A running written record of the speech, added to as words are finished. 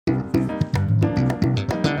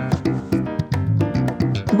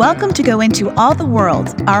Welcome to Go Into All the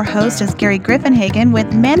World. Our host is Gary Griffinhagen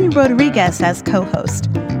with Manny Rodriguez as co-host.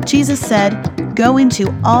 Jesus said, "Go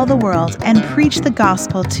into all the world and preach the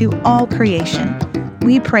gospel to all creation."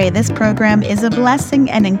 We pray this program is a blessing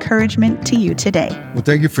and encouragement to you today. Well,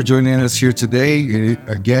 thank you for joining us here today.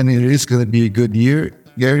 Again, it is going to be a good year,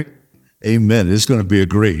 Gary. Amen. It's going to be a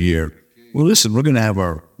great year. Well, listen, we're going to have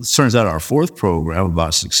it turns out our fourth program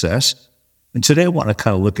about success. And today I want to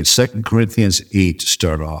kind of look at 2 Corinthians 8 to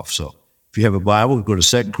start off. So if you have a Bible, go to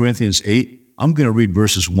 2 Corinthians 8. I'm going to read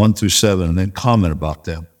verses 1 through 7 and then comment about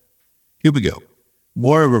them. Here we go.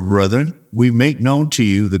 Moreover, brethren, we make known to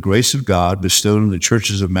you the grace of God bestowed on the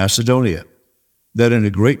churches of Macedonia, that in a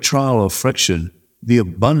great trial of affliction, the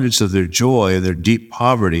abundance of their joy and their deep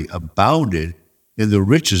poverty abounded in the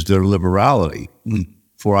riches of their liberality.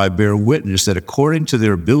 For I bear witness that according to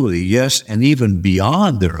their ability, yes, and even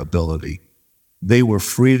beyond their ability, they were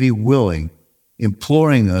freely willing,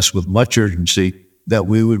 imploring us with much urgency that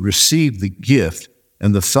we would receive the gift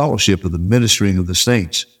and the fellowship of the ministering of the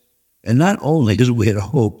saints. And not only as we had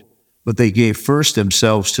hoped, but they gave first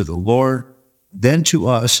themselves to the Lord, then to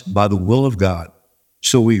us by the will of God.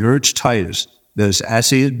 So we urged Titus that as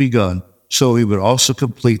he had begun, so he would also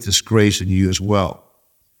complete this grace in you as well.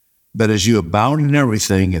 But as you abound in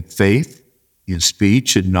everything, in faith, in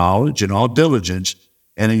speech, in knowledge, in all diligence,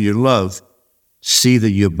 and in your love, see that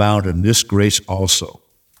you abound in this grace also.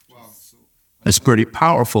 Wow. That's pretty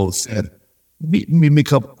powerful. Let me make a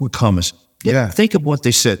couple quick comments. Think of what they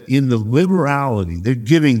said. In the liberality, they're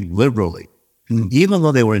giving liberally. Even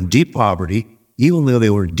though they were in deep poverty, even though they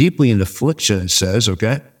were deeply in affliction, it says,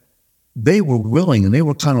 okay, they were willing and they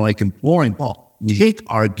were kind of like imploring Paul, take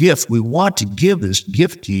our gift. We want to give this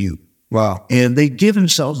gift to you. Wow. And they give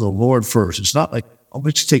themselves to the Lord first. It's not like, oh,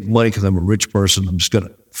 let's take money because I'm a rich person. I'm just going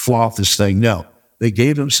to flout this thing. No, they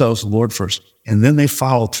gave themselves to the Lord first. And then they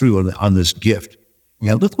followed through on this gift.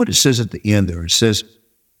 Now look what it says at the end there. It says,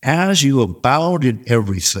 as you abound in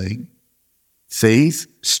everything, faith,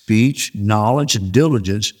 speech, knowledge, and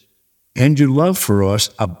diligence, and your love for us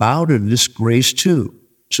abound in this grace too.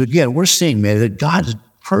 So again, we're seeing, man, that God is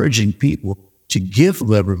encouraging people to give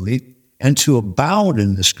liberally and to abound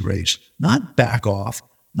in this grace, not back off,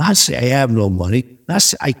 not say I have no money, not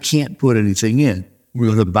say I can't put anything in.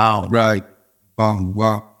 We're abound. Right.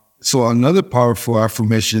 Wow. So another powerful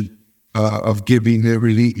affirmation of giving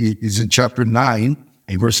liberally is in chapter 9,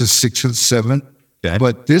 verses 6 and 7. Okay.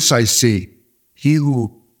 But this I say, he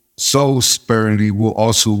who sows sparingly will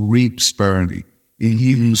also reap sparingly, and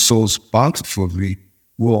he who sows bountifully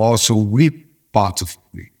will also reap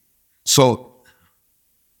bountifully. So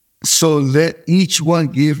let each one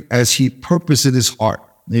give as he purposes in his heart.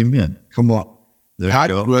 Amen. Come on. Not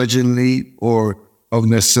grudgingly or of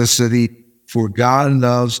necessity, for God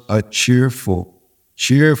loves a cheerful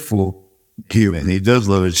giver. And he does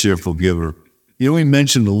love a cheerful giver. You know, we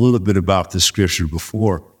mentioned a little bit about this scripture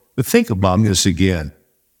before, but think about this again.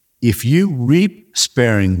 If you reap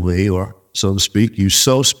sparingly, or so to speak, you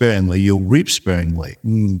sow sparingly, you'll reap sparingly.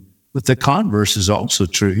 But the converse is also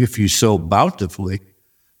true. If you sow bountifully,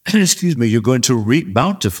 you're going to reap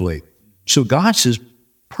bountifully. So God says,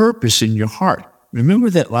 purpose in your heart. Remember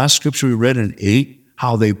that last scripture we read in 8,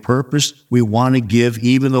 how they purposed? We want to give,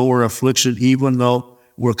 even though we're affliction, even though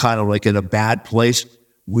we're kind of like in a bad place,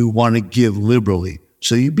 we want to give liberally.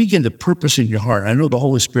 So you begin to purpose in your heart. I know the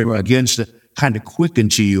Holy Spirit begins to kind of quicken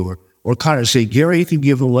to you or kind of say, Gary, you can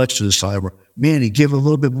give a little extra this time, or Manny, give a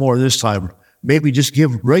little bit more this time, or maybe just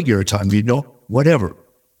give regular time, whatever.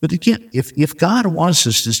 But again, if God wants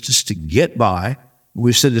us just to get by,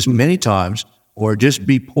 we've said this many times, or just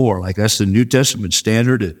be poor, like that's the New Testament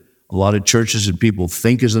standard that a lot of churches and people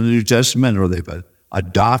think is in the New Testament, or they've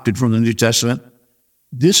adopted from the New Testament,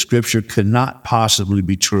 this scripture cannot possibly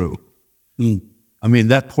be true. I mean,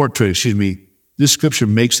 this scripture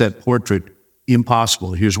makes that portrait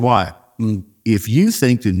impossible. Here's why. If you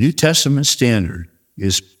think the New Testament standard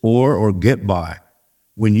is poor or get by,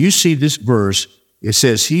 when you see this verse, it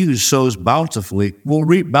says, he who sows bountifully will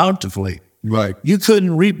reap bountifully. Right. You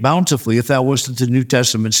couldn't reap bountifully if that wasn't the New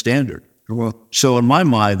Testament standard. Well, so in my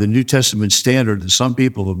mind, the New Testament standard that some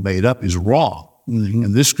people have made up is wrong.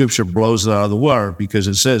 And this scripture blows it out of the water because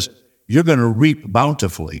it says, you're going to reap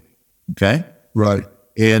bountifully. Okay? Right.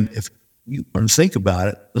 And if you want to think about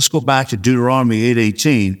it, let's go back to Deuteronomy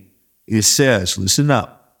 8:18. It says, listen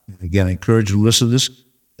up. Again, I encourage you to listen to this.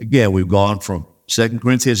 Again, we've gone from 2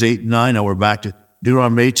 Corinthians 8 and 9. Now we're back to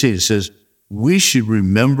Deuteronomy 18. It says, we should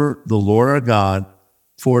remember the Lord our God,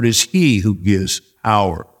 for it is he who gives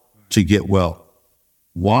power to get wealth.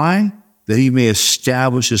 Why? That he may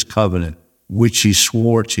establish his covenant, which he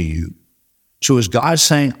swore to you. So is God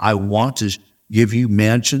saying, I want to give you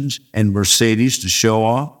mansions and Mercedes to show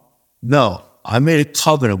off? No, I made a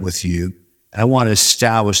covenant with you, and I want to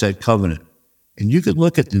establish that covenant. And you could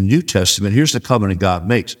look at the New Testament. Here's the covenant God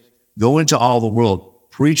makes. Go into all the world,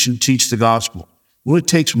 preach and teach the gospel. Well, it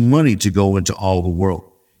takes money to go into all the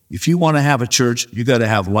world. If you want to have a church, you got to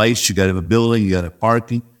have lights, you got to have a building, you got to have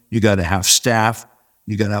parking, you got to have staff,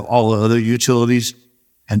 you got to have all the other utilities.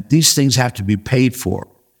 And these things have to be paid for.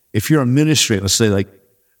 If you're a ministry, let's say like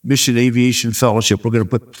Mission Aviation Fellowship, we're going to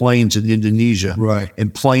put planes in Indonesia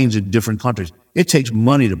and planes in different countries. It takes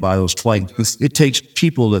money to buy those planes. It takes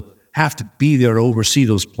people that have to be there to oversee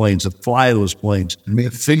those planes, to fly those planes, to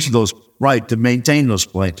fix those, to maintain those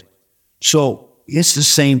planes. So it's the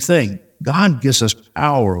same thing. God gives us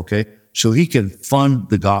power, okay, so he can fund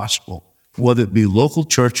the gospel, whether it be local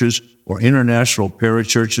churches or international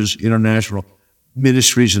parachurches, international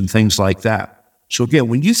ministries and things like that. So again,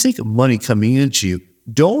 when you think of money coming into you,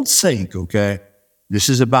 don't think, okay, this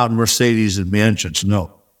is about Mercedes and mansions.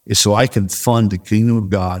 No, it's so I can fund the kingdom of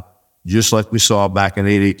God, just like we saw back in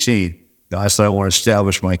 8:18. God said, I want to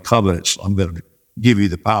establish my covenants. I'm going to give you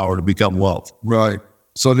the power to become wealth. Right.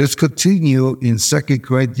 So let's continue in 2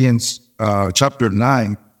 Corinthians chapter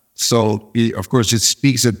 9. So, of course, it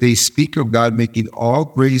speaks that they speak of God making all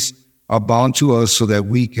grace abound to us so that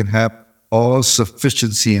we can have all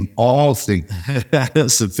sufficiency in all things.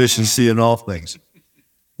 Sufficiency in all things.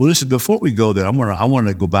 Well, listen, before we go there, I want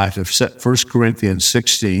to go back to 1 Corinthians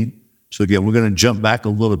 16. So again, we're going to jump back a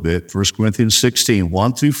little bit. 1 Corinthians 16,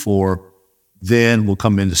 1 through 4. Then we'll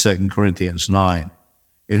come into 2 Corinthians 9.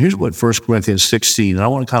 And here's what 1 Corinthians 16, and I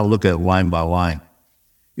want to kind of look at it line by line.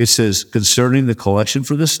 It says, concerning the collection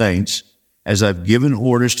for the saints, as I've given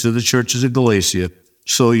orders to the churches of Galatia,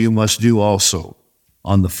 so you must do also.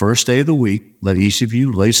 On the first day of the week, let each of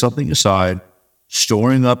you lay something aside,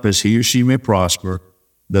 storing up as he or she may prosper,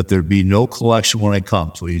 that there be no collection when I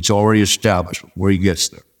come. So it's already established where he gets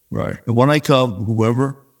there. Right. And when I come,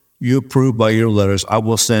 whoever you approve by your letters, I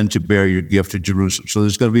will send to bear your gift to Jerusalem. So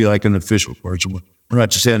there's going to be like an official person. We're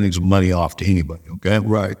not just sending some money off to anybody, okay?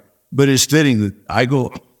 Right. But it's fitting that I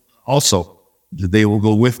go also, that they will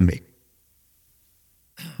go with me.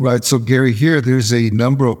 Right. So, Gary, here there's a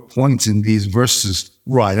number of points in these verses.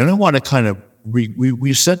 Right. And I want to kind of,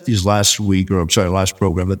 we set these last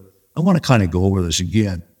program, but I want to kind of go over this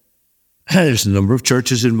again. There's a number of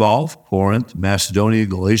churches involved, Corinth, Macedonia,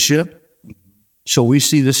 Galatia. So we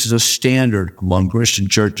see this as a standard among Christian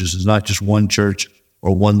churches. It's not just one church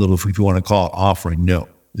or one little, if you want to call it, offering. No,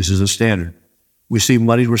 this is a standard. We see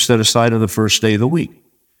money were set aside on the first day of the week.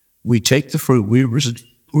 We take the fruit we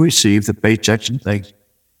receive, the paychecks and things,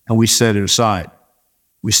 and we set it aside.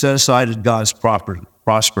 We set aside as God's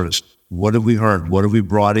prosperous. What have we earned? What have we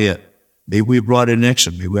brought in? Maybe we brought in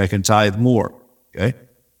extra. Maybe I can tithe more, okay?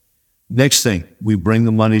 Next thing, we bring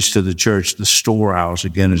the monies to the church. The storehouse,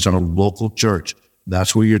 again, is our local church.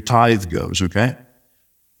 That's where your tithe goes, okay?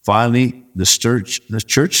 Finally, the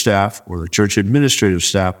church staff or the church administrative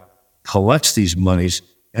staff collects these monies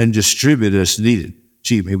and distribute as needed.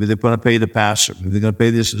 Gee, maybe they're going to pay the pastor. Maybe they're going to pay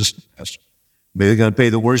this pastor. Maybe they're going to pay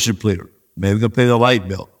the worship leader. Maybe they're going to pay the light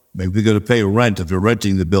bill. Maybe they're going to pay rent if they're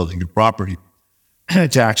renting the building, your property,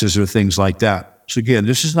 taxes or things like that. So again,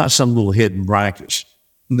 this is not some little hidden practice.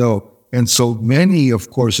 No. And so many, of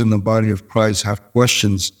course, in the body of Christ have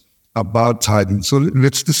questions about tithing. So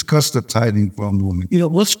let's discuss the tithing for a moment.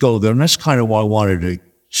 Let's go there. And that's kind of why I wanted to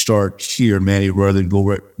start here, Manny, rather than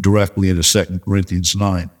go directly into 2 Corinthians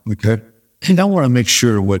 9. Okay. And I want to make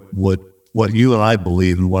sure what you and I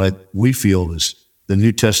believe and what we feel is the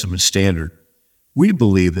New Testament standard. We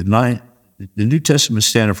believe that the New Testament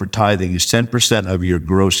standard for tithing is 10% of your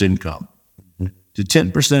gross income. The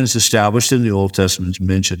 10% is established in the Old Testament, it's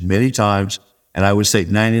mentioned many times, and I would say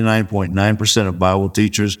 99.9% of Bible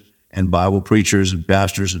teachers and Bible preachers and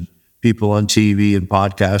pastors and people on TV and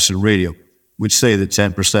podcasts and radio would say that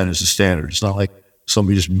 10% is the standard. It's not like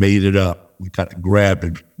somebody just made it up. We kind of grabbed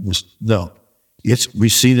it. No.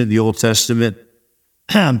 We've seen it in the Old Testament,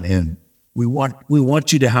 and we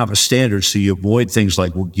want you to have a standard so you avoid things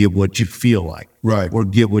like, well, give what you feel like. Right. Or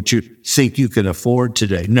give what you think you can afford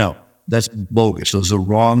today. No. That's bogus. Those are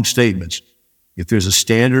wrong statements. If there's a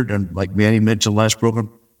standard, and like Manny mentioned last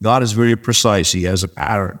program, God is very precise. He has a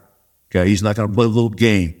pattern. Okay, he's not going to play a little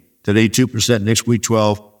game. Today, 2%, next week,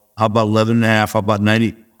 12. How about 11.5? How about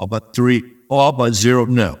 90? How about 3? Oh, how about 0?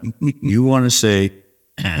 No. You want to say,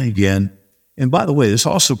 again, and by the way, this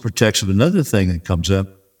also protects another thing that comes up.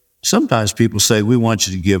 Sometimes people say, we want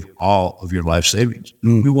you to give all of your life savings.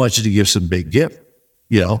 We want you to give some big gift,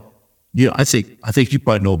 Yeah, I think you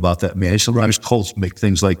probably know about that, man. Sometimes cults make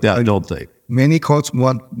things like that, don't they? Many cults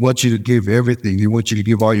want you to give everything. They want you to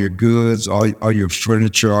give all your goods, all your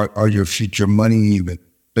furniture, all your future money even.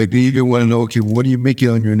 Like they even want to know, okay, what are you making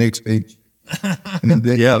on your next page? And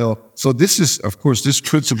then, so this is, of course, this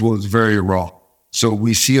principle is very wrong. So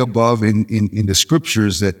we see above in the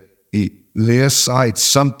scriptures that lay aside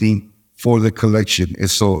something for the collection. And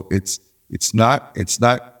so it's not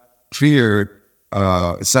clear.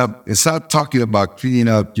 It's not talking about cleaning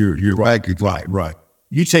up your bank account. Right.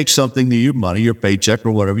 You take something to your money, your paycheck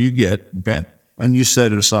or whatever you get, and you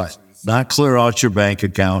set it aside. Not clear out your bank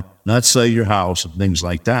account, not sell your house and things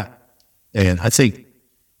like that. And I think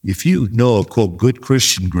if you know a, quote, good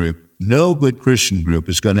Christian group, no good Christian group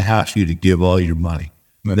is going to ask you to give all your money.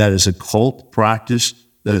 Right. That is a cult practice.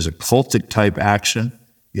 That is a cultic type action.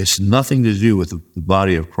 It's nothing to do with the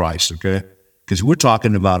body of Christ, okay? Because we're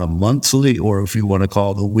talking about a monthly, or if you want to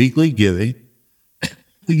call it a weekly giving.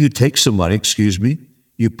 You take some money,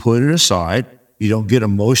 you put it aside. You don't get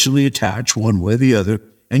emotionally attached one way or the other.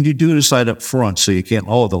 And you do it aside up front so you can't,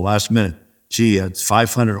 the last minute. Gee, it's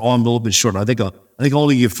 500. Oh, I'm a little bit short. I think I'll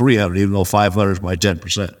only give 300, even though 500 is my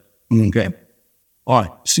 10%. Okay. All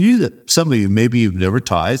right. So some of you, maybe you've never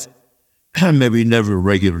tithed, maybe you never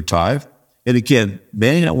regular tithe. And again,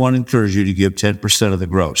 may not want to encourage you to give 10% of the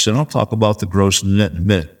gross. And I'll talk about the gross and net in a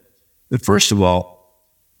minute. But first of all,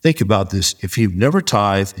 think about this. If you've never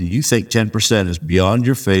tithed and you think 10% is beyond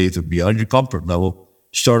your faith or beyond your comfort level,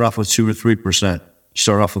 start off with 2 or 3%.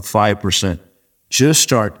 Start off with 5%. Just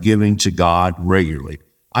start giving to God regularly.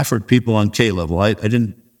 I've heard people on K level. I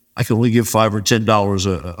can only give $5 or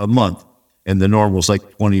 $10 a month, and the normal is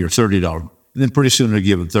like $20 or $30. And then pretty soon they're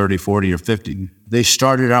giving 30, 40, or 50. They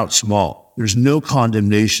started out small. There's no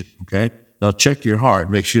condemnation. Okay. Now check your heart.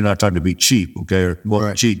 Make sure you're not trying to be cheap. Okay,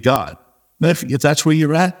 or cheat God. But if that's where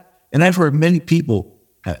you're at, and I've heard many people,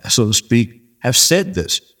 so to speak, have said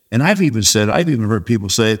this, and I've even heard people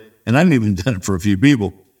say it. And I've even done it for a few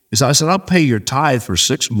people, is I said, I'll pay your tithe for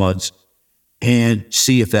 6 months and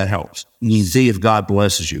see if that helps. See if God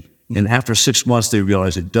blesses you. And after 6 months, they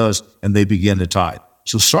realize it does, and they begin to tithe.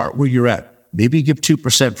 So start where you're at. Maybe give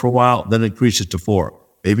 2% for a while, then increase it to 4.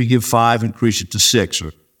 Maybe give 5, increase it to 6,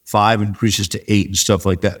 or 5 increases to 8 and stuff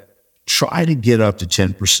like that. Try to get up to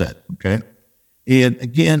 10%, okay? And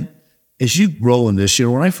again, as you grow in this,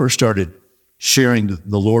 when I first started sharing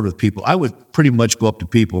the Lord with people, I would pretty much go up to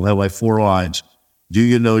people and have like 4 lines. Do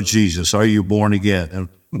you know Jesus? Are you born again? And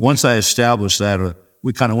once I established that,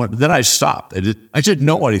 we kind of went, but then I stopped. I didn't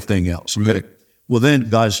know anything else. Right. Well, then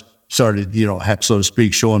God started, so to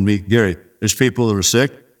speak, showing me, Gary, there's people that are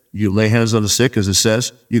sick. You lay hands on the sick, as it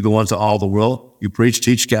says. You go into all the world. You preach,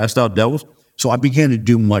 teach, cast out devils. So I began to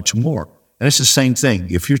do much more. And it's the same thing.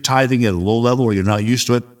 If you're tithing at a low level or you're not used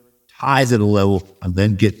to it, tithe at a level and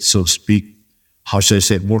then get, so to speak, how should I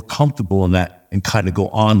say it, more comfortable in that and kind of go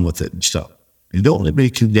on with it and stuff. And don't let me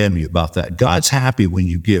condemn you about that. God's happy when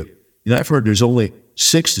you give. I've heard there's only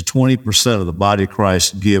 6 to 20% of the body of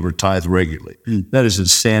Christ give or tithe regularly. That is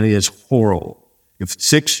insanity. It's horrible. If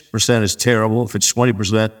 6% is terrible, if it's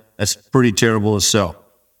 20%, that's pretty terrible itself.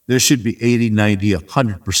 There should be 80, 90,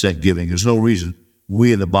 100% giving. There's no reason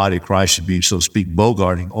we in the body of Christ should be, so to speak,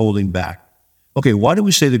 bogarting, holding back. Okay, why do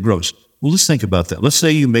we say the gross? Well, let's think about that. Let's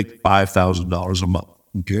say you make $5,000 a month.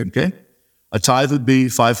 Okay? A tithe would be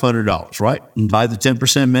 $500, right? Tithe the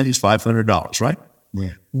 10% meant is $500, right?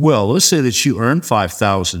 Yeah. Well, let's say that you earn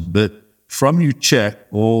 $5,000, but from your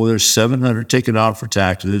check, there's $700 taken out for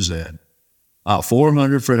taxes and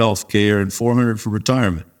 $400 for health care and $400 for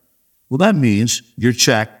retirement. Well, that means your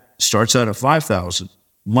check starts out at $5,000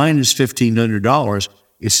 minus $1,500.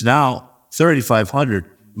 It's now $3,500.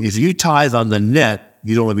 If you tithe on the net,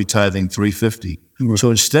 you'd only be tithing $350. Right.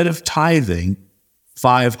 So instead of tithing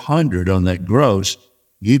 $500 on that gross,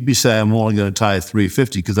 you'd be saying, I'm only going to tithe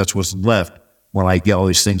 $350 because that's what's left when I get all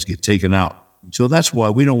these things get taken out. So that's why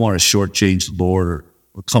we don't want to shortchange the Lord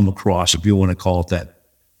or come across, if you want to call it that,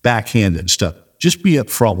 backhanded stuff. Just be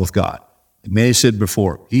upfront with God. Like Manny said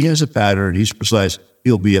before, he has a pattern, he's precise,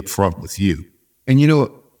 he'll be upfront with you. And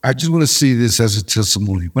I just want to see this as a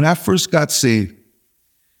testimony. When I first got saved,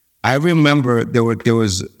 I remember there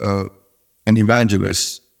was an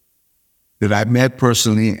evangelist that I met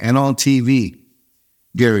personally and on TV,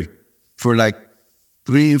 Gary, for like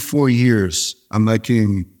 3 or 4 years. I'm not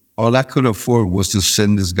kidding. All I could afford was to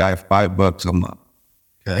send this guy $5 a month.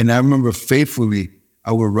 Okay. And I remember faithfully,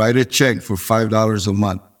 I would write a check for $5 a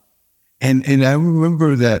month. And I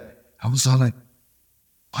remember that I was all like,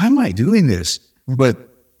 why am I doing this? But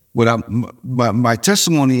my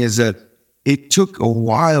testimony is that it took a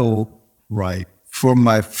while, right, for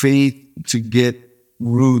my faith to get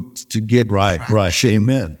root, to get Right.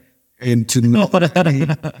 Amen. and to know,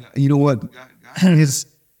 you know what,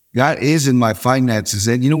 God is in my finances.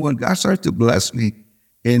 And you know what, God started to bless me.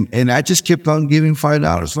 And I just kept on giving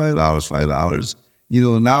 $5. You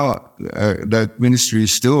know, now that ministry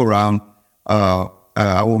is still around. I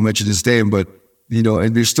won't mention his name, but, you know,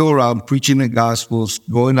 and they're still around preaching the gospels,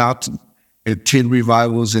 going out to attend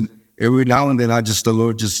revivals. And every now and then the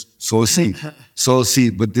Lord just sow a seed.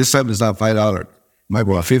 But this time it's not $5. It might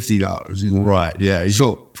be $50, you know. Right, yeah.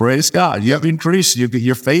 So Praise God. You have increased.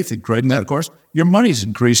 Your faith increased. And of course, your money's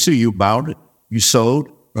increased too. You bounded, you sowed,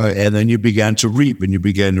 Right. and then you began to reap, and you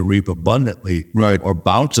began to reap abundantly, Right. or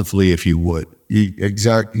bountifully, if you would.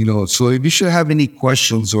 Exactly. You know, so if you should have any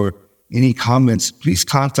questions or any comments, please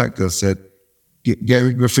contact us at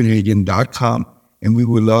GaryGriffinHagen.com, and we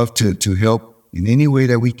would love to help in any way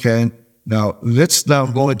that we can. Now, let's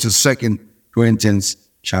go into 2 Corinthians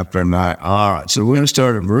chapter 9. All right, so we're going to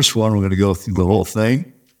start at verse 1. We're going to go through the whole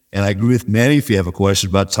thing. And I agree with Manny. If you have a question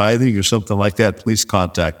about tithing or something like that, please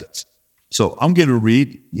contact us. So I'm going to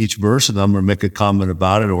read each verse, and I'm going to make a comment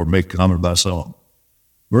about it or make a comment about something.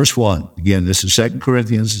 Verse 1, again, this is 2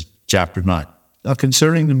 Corinthians chapter 9. Now,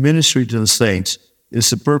 concerning the ministry to the saints, it is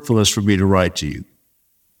superfluous for me to write to you.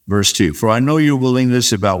 Verse 2, for I know your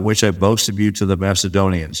willingness, about which I boast of you to the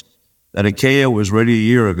Macedonians, that Achaia was ready a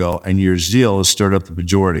year ago, and your zeal has stirred up the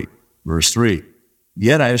majority. Verse 3,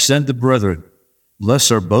 yet I have sent the brethren,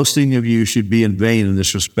 lest our boasting of you should be in vain in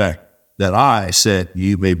this respect, that I said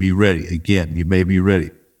you may be ready. Again, you may be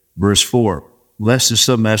ready. Verse 4, lest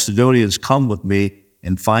some Macedonians come with me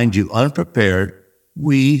and find you unprepared,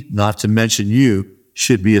 we, not to mention you,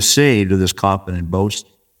 should be ashamed of this confident boast.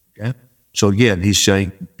 Okay? So again, he's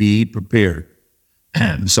saying, be prepared.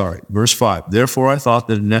 Sorry. Verse 5, therefore I thought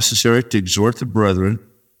that it necessary to exhort the brethren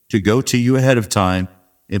to go to you ahead of time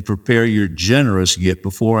and prepare your generous gift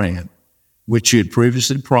beforehand, which you had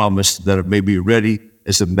previously promised, that it may be ready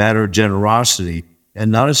as a matter of generosity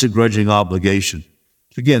and not as a grudging obligation.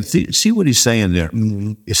 Again, see what he's saying there.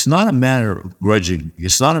 Mm-hmm. It's not a matter of grudging.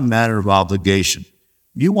 It's not a matter of obligation.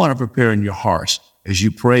 You want to prepare in your hearts as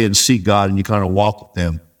you pray and seek God and you kind of walk with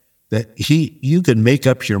Him, that you can make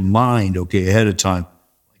up your mind, okay, ahead of time.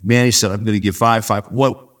 Like Manny said, I'm going to give five.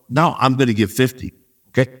 Well, now I'm going to give 50.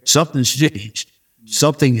 Okay, something's changed.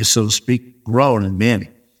 Something is, so to speak, grown in Manny.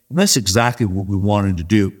 And that's exactly what we wanted to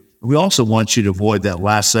do. We also want you to avoid that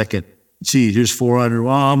last second. See, here's 400.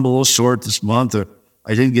 Well, I'm a little short this month, or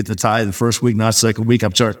I didn't get the tithe the first week, not second week.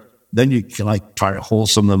 I'm sorry. Then you can try to hold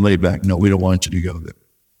some of the money back. No, we don't want you to go there.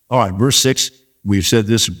 All right, verse 6. We've said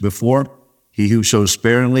this before. He who sows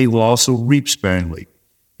sparingly will also reap sparingly,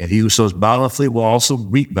 and he who sows bountifully will also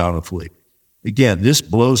reap bountifully. Again, this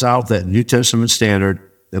blows out that New Testament standard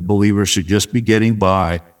that believers should just be getting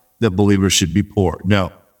by, that believers should be poor.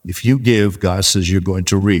 No, if you give, God says you're going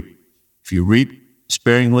to reap. If you reap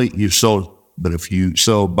sparingly, you sow. But if you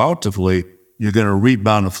sow bountifully, you're going to reap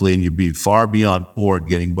bountifully, and you'll be far beyond poor at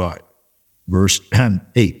getting by. Verse 7.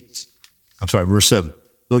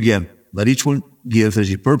 So again, let each one give as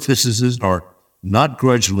he purposes his heart, not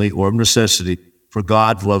grudgingly or of necessity, for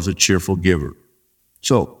God loves a cheerful giver.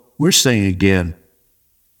 So we're saying again,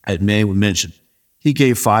 as Manny mentioned, he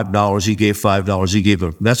gave $5, he gave $5, he gave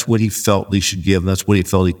it. That's what he felt he should give. That's what he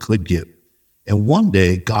felt he could give. And one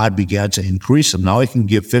day, God began to increase him. Now he can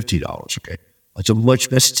give $50, okay?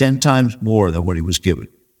 That's 10 times more than what he was given,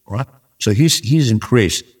 right? So he's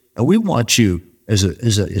increased. And we want you, as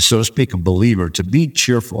so to speak, a believer, to be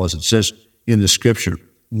cheerful, as it says in the scripture.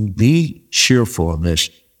 Be cheerful in this.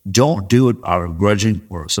 Don't do it out of grudging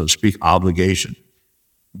or, so to speak, obligation.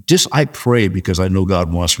 I pray because I know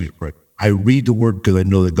God wants me to pray. I read the word because I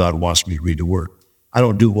know that God wants me to read the word. I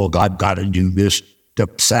don't do, well, God got to do this to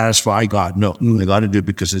satisfy God. No, I got to do it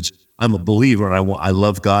because I'm a believer and I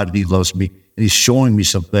love God and He loves me and He's showing me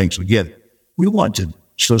some things. Again, we want to,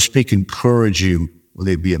 so to speak, encourage you,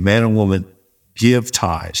 whether it be a man or woman, give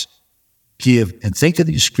tithes. Give, and think of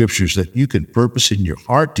these scriptures that you can purpose in your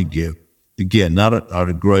heart to give. Again, not out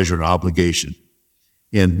of grudge or an obligation.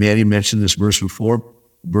 And Manny mentioned this verse before,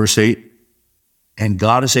 verse 8, and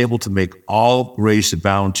God is able to make all grace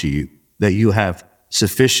abound to you, that you have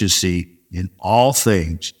sufficiency in all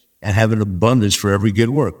things and have an abundance for every good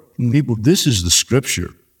work. People, this is the scripture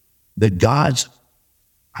that God's,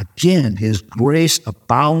 again, His grace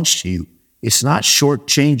abounds to you. It's not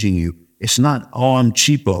shortchanging you. It's not, oh, I'm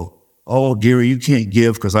cheapo. Oh, Gary, you can't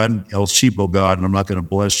give because I'm El Cheapo God and I'm not going to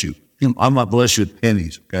bless you. I might bless you with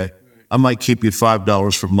pennies, okay? I might keep you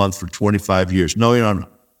 $5 per month for 25 years. No, you're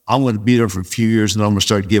not. I'm going to be there for a few years and I'm going to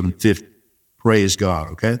start giving 50. Praise God,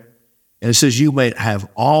 okay? And it says you may have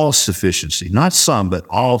all sufficiency, not some, but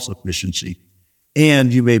all sufficiency.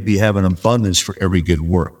 And you may be having abundance for every good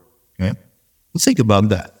work. Okay? Well, think about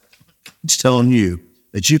that. It's telling you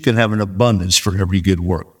that you can have an abundance for every good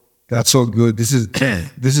work. That's so good. This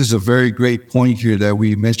is a very great point here that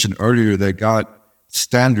we mentioned earlier, that God's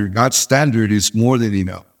standard is more than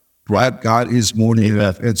enough. Right? God is more than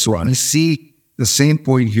enough. And so I see the same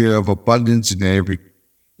point here of abundance in every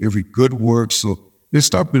good work. So let's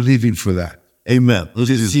start believing for that. Amen.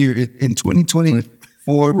 This year in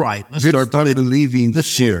 2024, right? Let's start believing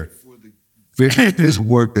this year for this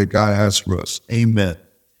work that God has for us. Amen.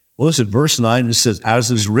 Well, listen, verse 9, it says, as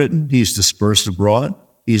is written, he's dispersed abroad,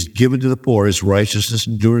 he's given to the poor, his righteousness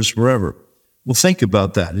endures forever. Well, think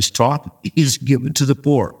about that. He's given to the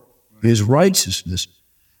poor, his righteousness.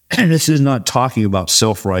 And this is not talking about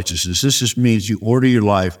self-righteousness. This just means you order your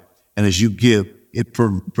life, and as you give, it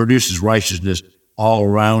produces righteousness all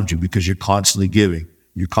around you because you're constantly giving.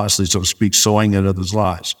 You're constantly, so to speak, sowing in others'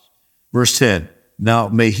 lives. Verse 10, now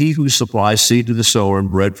may he who supplies seed to the sower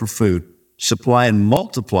and bread for food supply and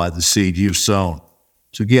multiply the seed you've sown.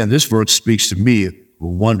 So again, this verse speaks to me of a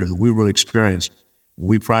wonder that we will experience when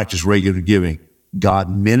we practice regular giving. God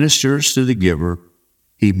ministers to the giver.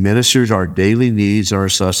 He ministers our daily needs, our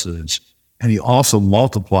sustenance, and he also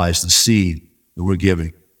multiplies the seed that we're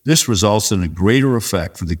giving. This results in a greater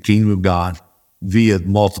effect for the kingdom of God via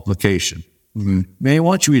multiplication. Mm-hmm. Man,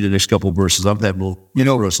 why don't you read the next couple of verses? I'm having a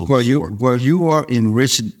little while you are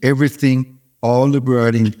enriching everything, all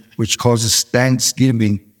liberating, which causes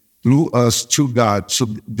thanksgiving through us to God. So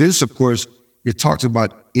this, of course, it talks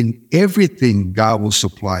about in everything God will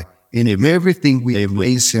supply. In everything we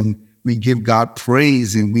praise him, we give God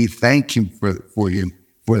praise, and we thank him for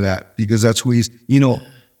that, because that's who he's,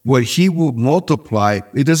 what he will multiply.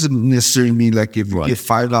 It doesn't necessarily mean like if you get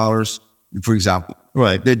 $5, for example,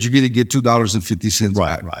 right, that you're going to get $2.50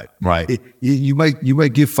 back. Right. You might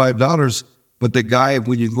give $5, but the guy,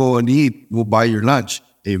 when you go and eat, will buy your lunch.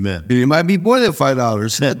 Amen. It might be more than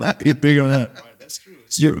 $5. It might be bigger than that. Right, that's true.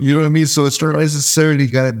 You know what I mean? So it's not necessarily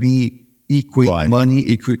got to be equate money,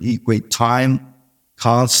 equate time,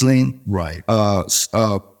 counseling. Right.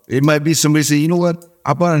 It might be somebody say, you know what?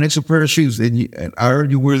 I bought an extra pair of shoes, and I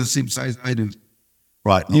heard you wear the same size I do.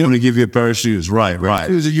 Right. I'm going to give you a pair of shoes. Right.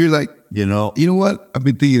 Shoes, and you're like, you know what? I've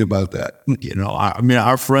been thinking about that. I mean,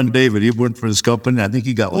 our friend David, he went for this company. I think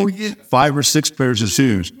he got 5 or 6 pairs of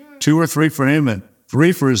shoes, 2 or 3 for him and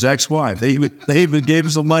 3 for his ex-wife. They even gave him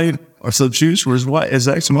some money or some shoes for his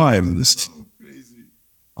ex-wife.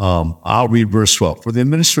 I'll read verse 12. For the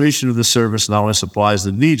administration of the service not only supplies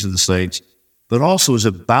the needs of the saints, but also is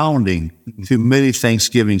abounding through many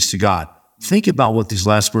thanksgivings to God. Think about what these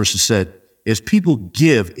last verses said. As people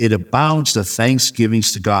give, it abounds to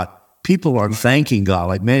thanksgivings to God. People are thanking God.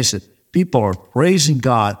 Like Manny said, people are praising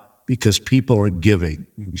God because people are giving.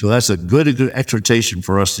 So that's a good exhortation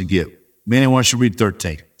for us to give. Manny, why don't you read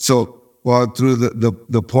 13? So, through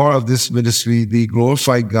the part of this ministry, they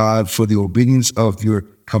glorify God for the obedience of your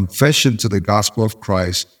confession to the gospel of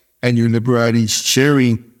Christ and your liberality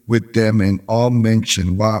sharing with them in all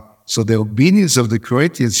mention. Wow. So the obedience of the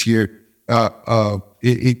Corinthians here,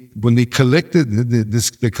 when they collected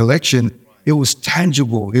the collection, it was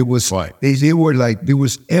tangible. It was they were like, there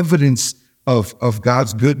was evidence of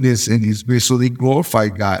God's goodness and his grace. So they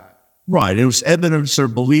glorified God. Right. It was evidence or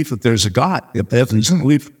belief that there's a God. Evidence and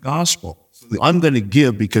belief in the gospel. I'm going to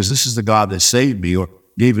give because this is the God that saved me or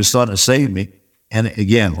gave his son to save me. And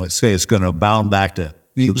again, let's say it's going to abound back to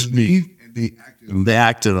me. They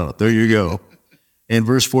acted on it. There you go. In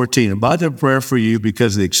verse 14, about their prayer for you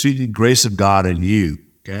because of the exceeding grace of God in you.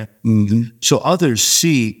 Okay. Mm-hmm. So others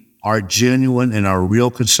see our genuine and our real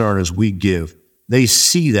concern as we give. They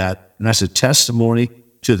see that, and that's a testimony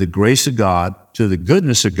to the grace of God, to the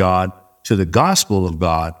goodness of God, to the gospel of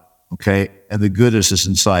God, okay, and the goodness that's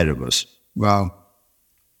inside of us. Wow.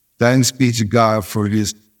 Thanks be to God for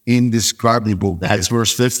his indescribable. That's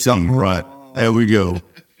verse 15, right. There we go.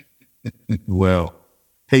 Well,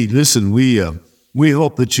 hey, listen, we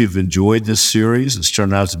hope that you've enjoyed this series. It's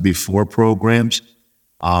turned out to be 4 programs.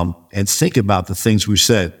 And think about the things we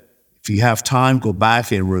said. If you have time, go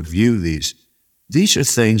back and review these. These are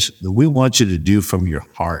things that we want you to do from your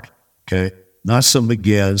heart, okay? Not some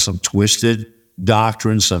twisted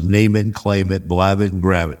doctrine, some name it and claim it, blab it and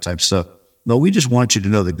grab it type stuff. No, we just want you to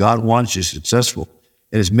know that God wants you successful.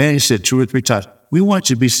 And as Manny said 2 or 3 times, we want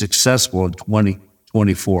you to be successful in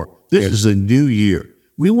 2024. This is a new year.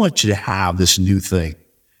 We want you to have this new thing.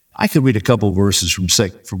 I could read a couple verses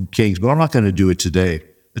from Kings, but I'm not going to do it today.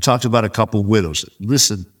 It talks about a couple widows.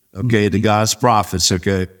 Listen, okay, to God's prophets,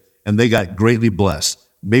 okay, and they got greatly blessed.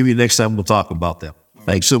 maybe next time we'll talk about them.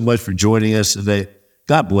 Thanks so much for joining us today.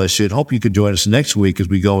 God bless you, and hope you can join us next week as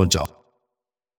we go into